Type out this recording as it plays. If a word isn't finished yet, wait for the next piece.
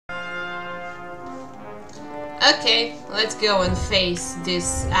Okay, let's go and face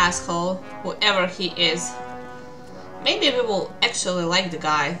this asshole, whoever he is. Maybe we will actually like the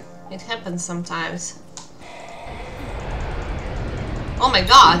guy. It happens sometimes. Oh my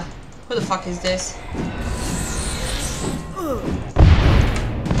god! Who the fuck is this?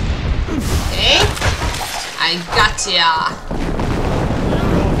 Okay. I gotcha!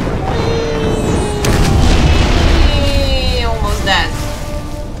 Almost dead.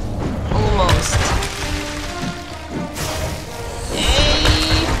 Almost.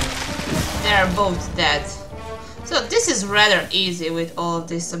 Okay. They're both dead. So this is rather easy with all of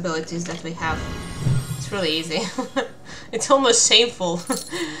these abilities that we have. It's really easy. It's almost shameful.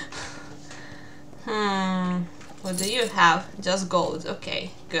 What do you have? Just gold.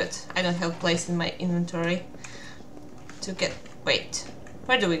 Okay, good. I don't have place in my inventory to get... Wait,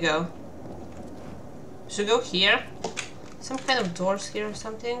 where do we go? Should we go here? Some kind of doors here or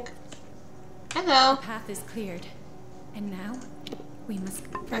something? Hello. The path is cleared. And now we must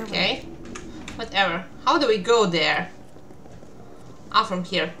go. Okay. Whatever. How do we go there? Ah, from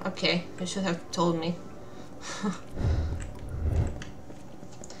here. Okay, you should have told me.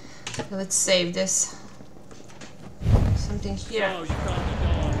 Let's save this. Something here.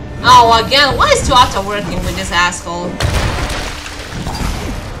 Oh, again, why is Tuata working with this asshole?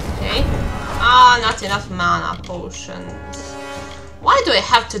 Okay. Ah, not enough mana potions. Why do I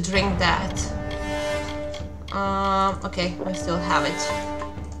have to drink that? Okay, I still have it.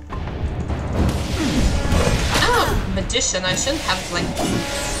 I'm a magician, I shouldn't have, like,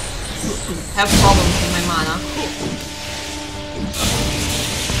 have problems with my mana.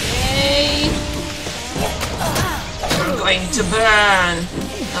 Okay. You're going to burn!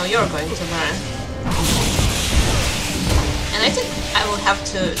 No, you're going to burn. And I think I will have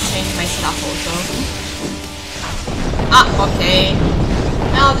to change my stuff also. Ah, okay.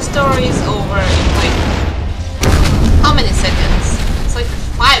 Now the story is over in like... How many seconds? It's like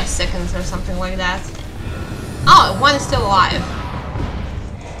 5 seconds or something like that. Oh, one is still alive.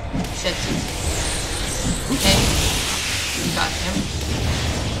 Shit. Okay. Got him.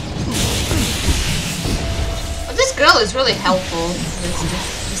 But this girl is really helpful.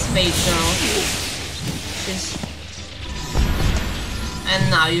 This maid girl. She's... And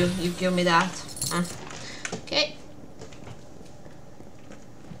now you give me that. Okay.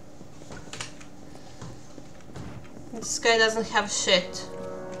 This guy doesn't have shit.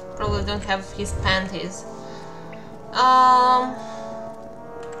 Probably don't have his panties.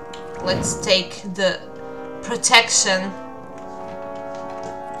 Let's take the protection.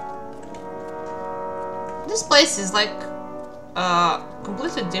 This place is like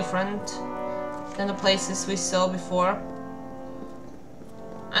completely different than the places we saw before.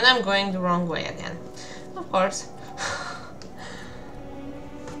 And I'm going the wrong way again. Of course.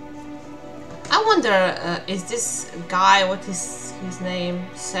 I wonder, is this guy, what is his name?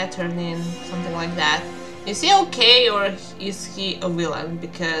 Saturnine, something like that. Is he okay or is he a villain?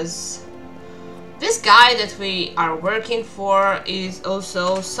 Because this guy that we are working for is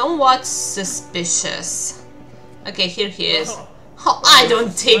also somewhat suspicious. Okay, here he is. Oh, I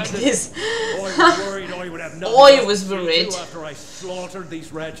don't take this. I was worried. After I slaughtered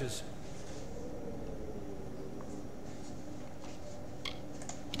these wretches.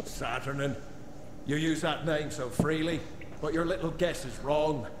 Saturnine, you use that name so freely, but your little guess is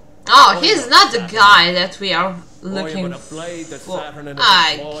wrong. Oh, he's not the guy that we are looking for.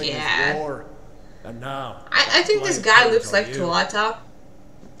 I get. And now, I think this guy looks like Tuata.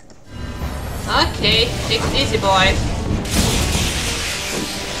 Okay, take it easy, boy.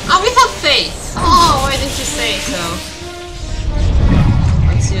 Oh, we have faith. Oh, why didn't you say so?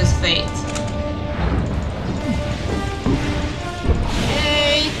 Let's use faith.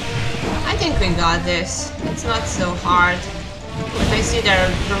 Okay. I think we got this. It's not so hard. But I see there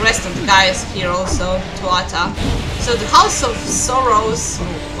the rest of the guys here also, Tuata. So the House of Sorrows,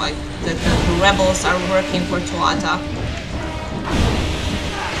 like the rebels are working for Tuata.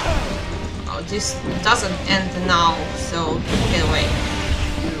 Oh, this doesn't end now, so get away.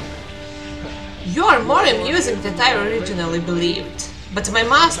 You are more amusing than I originally believed, but my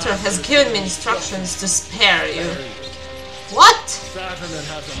master has given me instructions to spare you. What? Saturnine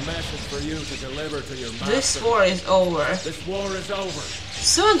has a message for you to deliver to your master. This war is over. This war is over.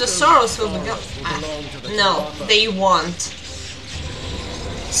 Soon the Sorrows will be gone. No, they won't.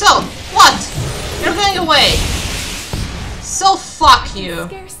 So, what? You're going away. So fuck you. I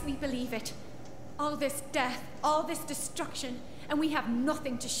scarcely believe it. All this death, all this destruction, and we have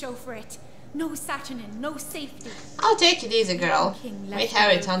nothing to show for it. No Saturnine, no safety. I'll take it easy, girl. We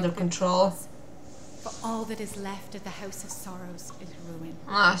have it under control. For all that is left of the House of Sorrows is ruin.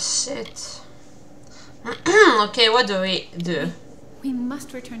 Ah, shit. Okay, what do we do? We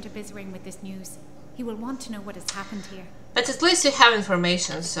must return to Bizring with this news. He will want to know what has happened here. But at least you have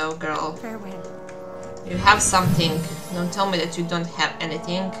information, so girl. Farewell. You have something. Don't tell me that you don't have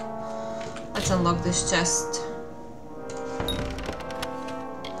anything. Let's unlock this chest.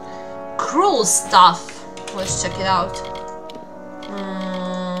 Cruel stuff. Let's check it out.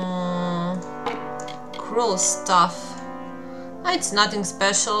 Cruel stuff. It's nothing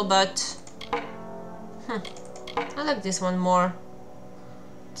special, but I like this one more.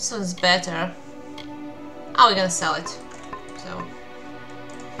 This one's better. Oh, we're gonna sell it. So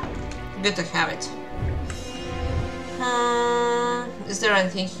good to have it. Is there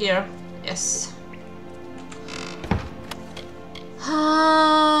anything here? Yes.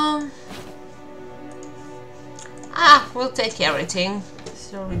 We'll take everything.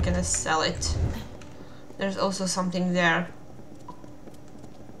 So we're gonna sell it. There's also something there.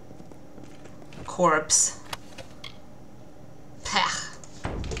 Corpse. Pah.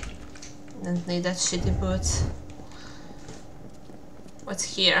 Don't need that shitty boots. What's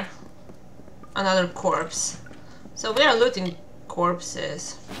here? Another corpse. So we are looting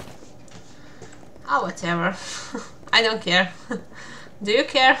corpses. Oh, whatever. I don't care. Do you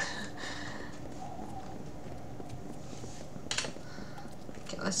care?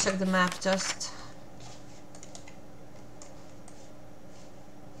 Okay, let's check the map just.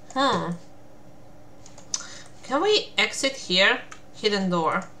 Can we exit here? Hidden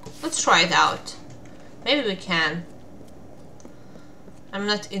door. Let's try it out. Maybe we can. I'm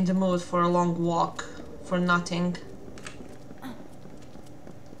not in the mood for a long walk for nothing.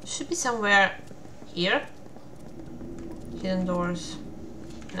 Should be somewhere here. Hidden doors.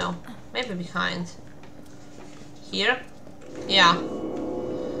 No, maybe behind. Here? Yeah.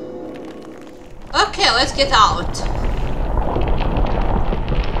 Okay, let's get out.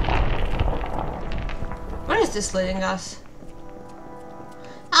 Where is this leading us?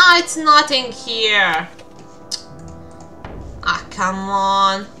 Ah, it's nothing here. Ah, come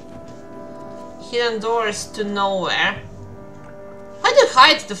on. Hidden doors to nowhere. Why do you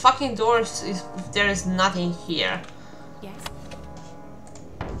hide the fucking doors if there is nothing here? Yes.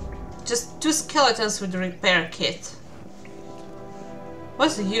 Just 2 skeletons with a repair kit.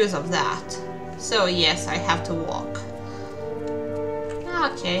 What's the use of that? So yes, I have to walk.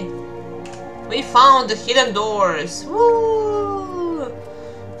 Okay. We found the hidden doors. Woo!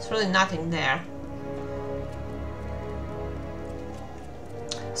 There's really nothing there.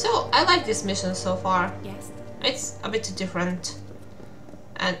 So I like this mission so far. Yes. It's a bit different.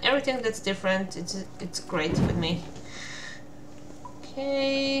 And everything that's different, it's great with me.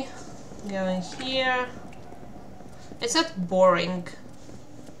 Okay, going here. It's not boring.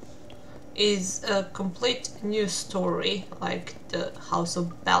 It's a complete new story, like the House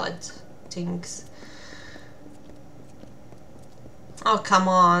of Ballad things. Oh, come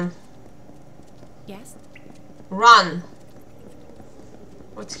on. Yes. Run.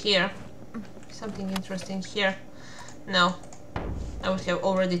 What's here? Something interesting here. No. I would have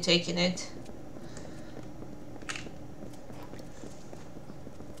already taken it.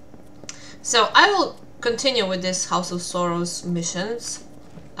 So I will continue with this House of Sorrows missions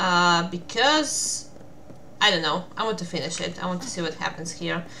because I don't know, I want to finish it. I want to see what happens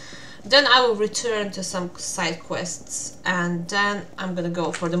here. Then I will return to some side quests and then I'm gonna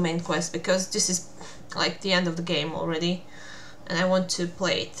go for the main quest because this is like the end of the game already and I want to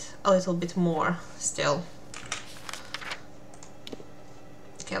play it a little bit more still.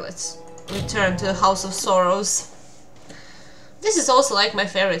 Okay, let's return to the House of Sorrows. This is also like my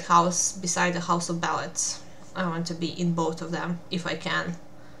favorite house beside the House of Ballads. I want to be in both of them if I can.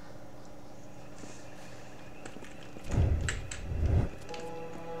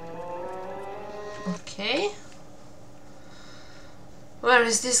 Okay. Where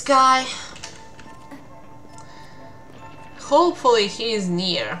is this guy? Hopefully he is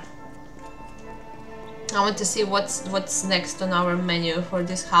near. I want to see what's next on our menu for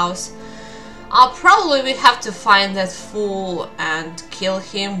this house. Probably we have to find that fool and kill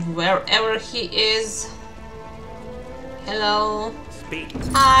him wherever he is. Hello. Speak.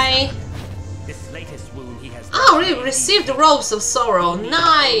 Hi. This latest wound he has. Oh, we received the robes of sorrow.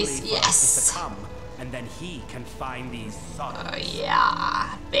 Nice. Yes. And then he can find these sons.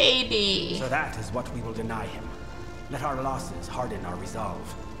 Yeah, baby. So that is what we will deny him. Let our losses harden our resolve.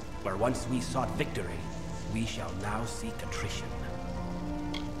 Where once we sought victory, we shall now seek attrition.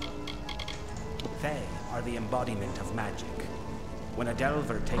 Fae are the embodiment of magic. When a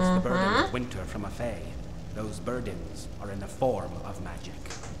delver takes the burden of winter from a Fae, those burdens are in the form of magic.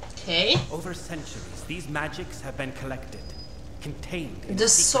 Okay. Over centuries, these magics have been collected, contained in The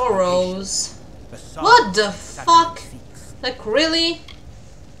secret sorrows. locations. the sorrow What the Saturn fuck? seeks. Like, really?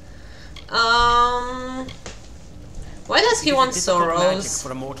 Why does he want Difficult magic sorrows?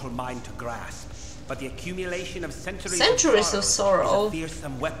 for a mortal mind to grasp, but the accumulation of centuries Of sorrow. is a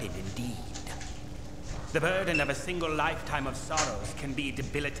fearsome weapon indeed. The burden of a single lifetime of sorrows can be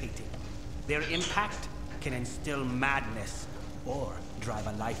debilitating. Their impact can instill madness or drive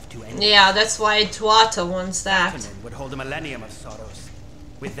a life to end. Yeah, that's why Tuatha wants that. Saturn would hold a millennium of sorrows.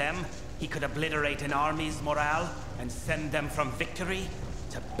 With them, he could obliterate an army's morale and send them from victory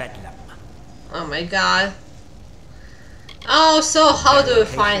to bedlam. Oh my god. Oh, so how do we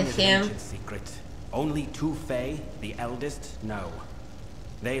find Their location is an him? ancient secret. Only two Fae, the eldest, know.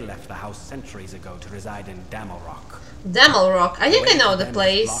 They left the house centuries ago to reside in Amalur. Amalur. I think I know the Them is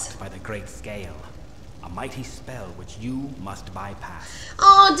place. blocked by the Great Scale, a mighty spell which you must bypass.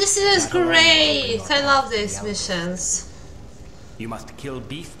 Oh, this is That alone will great! open your I love path to these the Eldest. missions. You must kill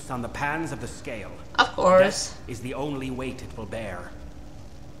beasts on the pans of the scale. Of course. Death is the only weight it will bear.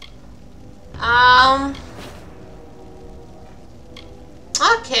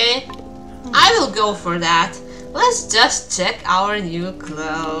 Okay. I will go for that. Let's just check our new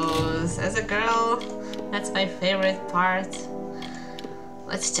clothes. As a girl, that's my favorite part.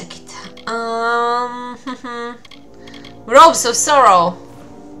 Let's check it. Robes of Sorrow.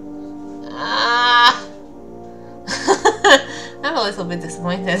 I'm a little bit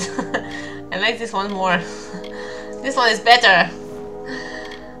disappointed. I like this one more. This one is better.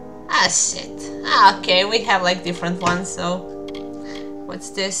 Ah, shit. Ah, okay, we have like different ones, so... What's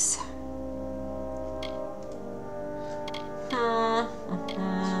this?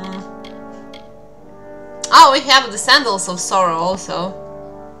 Oh, we have the Sandals of Sorrow also.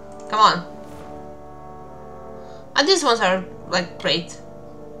 Come on. And these ones are like great.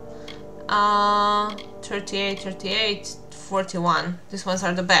 38, 38, 41. These ones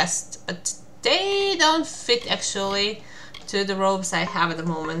are the best, but they don't fit actually to the robes I have at the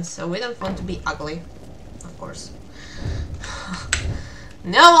moment, so we don't want to be ugly, of course.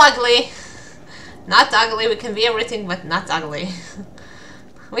 No ugly. Not ugly. We can be everything, but not ugly.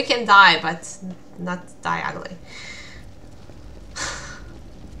 We can die, but not die ugly.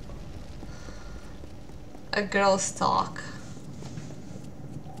 A girl's talk.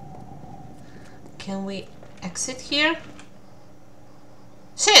 Can we exit here?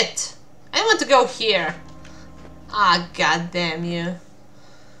 Shit! I want to go here. Ah, god damn you.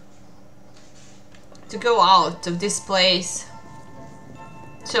 To go out of this place.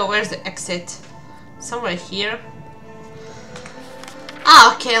 So where's the exit? Somewhere here.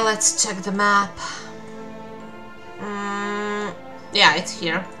 Ah, okay, let's check the map. Yeah, it's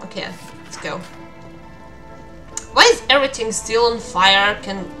here. Okay, let's go. Why is everything still on fire?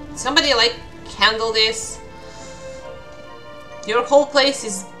 Can somebody like handle this? Your whole place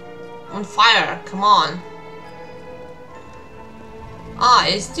is on fire. Come on. Ah,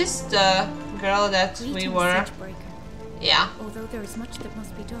 is this the girl that we were? Yeah. Although there is much that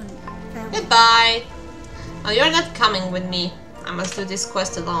must be done. Farewell. Goodbye. Oh, you're not coming with me. I must do this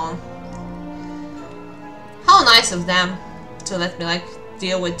quest alone. How nice of them to let me like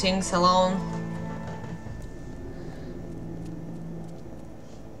deal with things alone.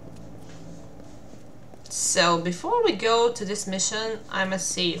 So before we go to this mission, I must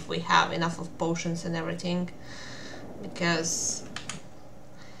see if we have enough of potions and everything, because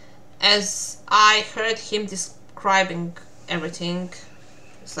as I heard him describing everything,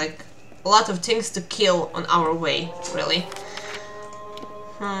 it's like a lot of things to kill on our way, really.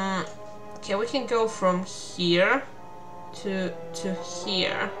 Okay, we can go from here to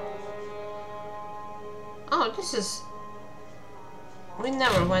here. Oh, this is... We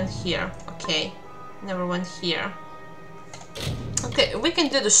never went here. Okay, never went here. Okay, we can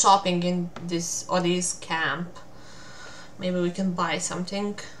do the shopping in this Odie's camp. Maybe we can buy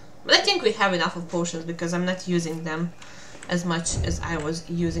something. But I think we have enough of potions because I'm not using them as much as I was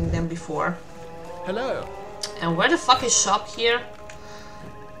using them before. Hello. And where the fuck is shop here?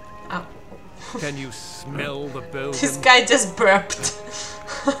 Oh. Can you smell the building? This guy just burped.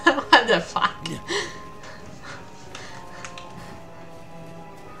 What the fuck?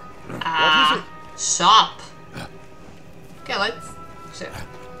 What Shop. Okay, let's... Sure.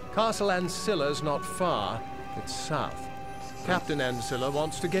 Castle Ancilla's not far. It's south. Captain Ancilla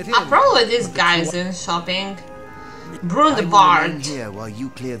wants to get in. Probably this guy's in shopping. Brun the I will Bard. remain here while you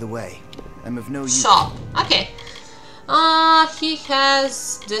clear the way. I'm of no use. Shop. Okay. He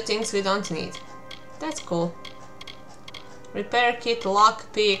has the things we don't need. That's cool. Repair kit,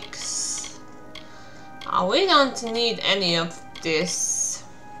 lock picks. We don't need any of this.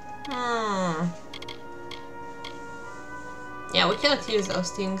 Yeah, we cannot use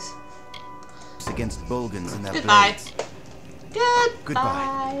those things. works against Bolgans and their Goodbye. blades.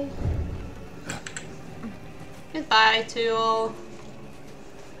 Goodbye. Goodbye to you all.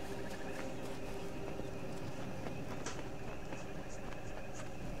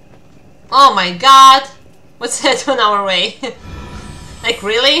 Oh my god! What's that on our way? Like,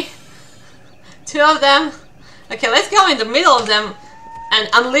 really? 2 of them? Okay, let's go in the middle of them and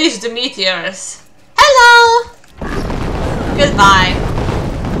unleash the meteors. Hello! Goodbye.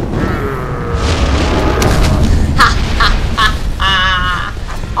 Ha ha ha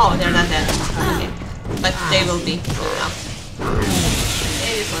ha! Oh, they're not dead. Okay. But they will be soon enough.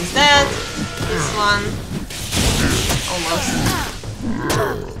 Okay, this one's dead. This one... almost.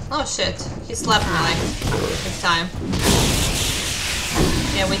 Oh shit, he slapped me like big time.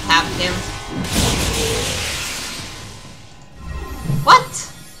 Yeah, we have him.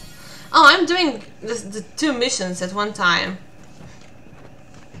 What? Oh, I'm doing the 2 missions at one time.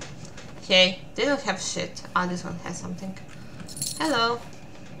 Okay, they don't have shit. Ah, this one has something. Hello.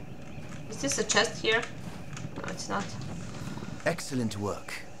 Is this a chest here? No, it's not. Excellent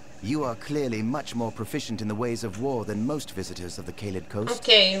work. You are clearly much more proficient in the ways of war than most visitors of the Kaled Coast.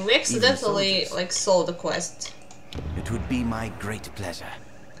 Okay, we accidentally like solved the quest. It would be my great pleasure.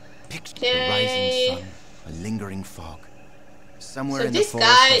 Picture the rising sun, a lingering fog. Somewhere So in the this forest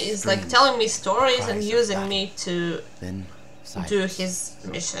guy are is like strange telling me stories and cries of using battle. me to Then do silence. his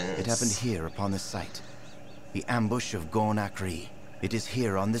missions. It happened here upon the site. The ambush of Gorn Akri. It is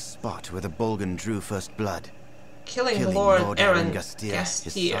here on this spot where the Bolgan drew first blood. Killing Lord Aaron Gastir, his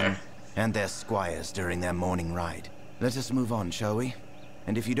Gastir. son, and their squires during their morning ride. Let us move on, shall we?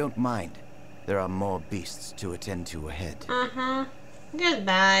 And if you don't mind, there are more beasts to attend to ahead. Mm-hmm.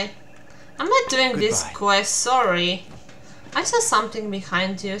 Goodbye. I'm not doing this quest, sorry. I saw something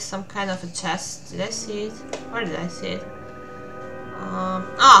behind you, some kind of a chest. Did I see it? Where did I see it?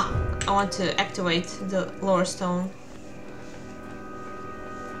 I want to activate the lore stone.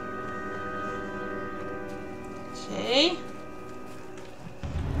 Okay.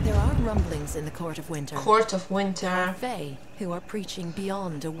 There are rumblings in the Court of Winter. Court of Winter. They who are preaching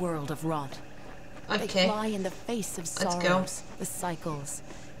beyond a world of rot. Okay. They fly in the face of sorrows, the cycles.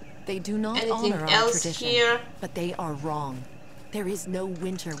 They do not Anything honor our else tradition, here? but they are wrong. There is no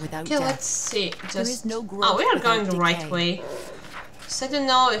winter without Okay, death. let's see. There is no growth Oh, we are without going the right decay. way. So I don't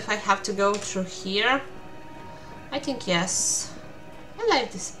know if I have to go through here. I think yes. I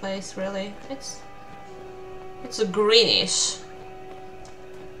like this place really. It's a greenish.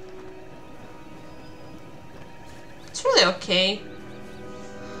 It's really okay.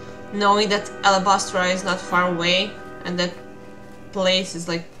 Knowing that Alabastra is not far away and that place is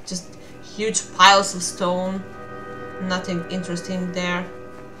like just huge piles of stone. Nothing interesting there.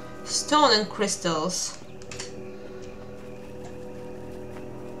 Stone and crystals.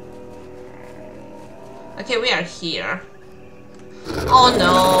 Okay, we are here. Oh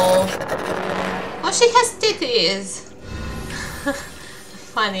no! Oh, she has titties!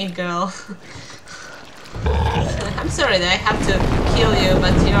 Funny girl. I'm sorry that I have to kill you,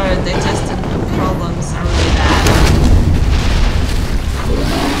 but your digestive problems are really bad.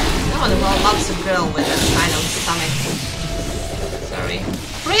 No one loves a girl with that kind of stomach. Sorry.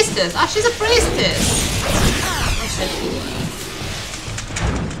 Priestess! Ah, she's a priestess! Oh shit.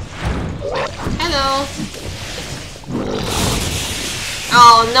 Hello.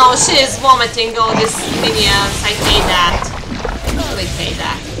 Oh no, she is vomiting all these minions. I hate that. I really hate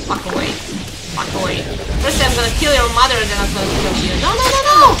that. Fuck away. Fuck away. First I'm gonna kill your mother, then I'm gonna kill you. No, no, no,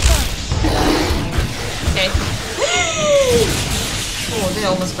 no! Okay. Oh, they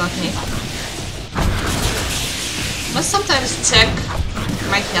almost got me. Must sometimes check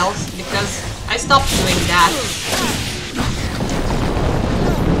my health because I stopped doing that.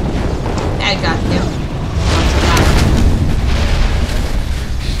 I got him. Not too bad.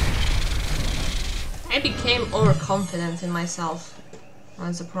 I became overconfident in myself.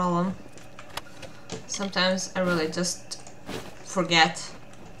 That's a problem. Sometimes I really just forget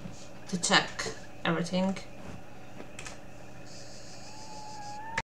to check everything.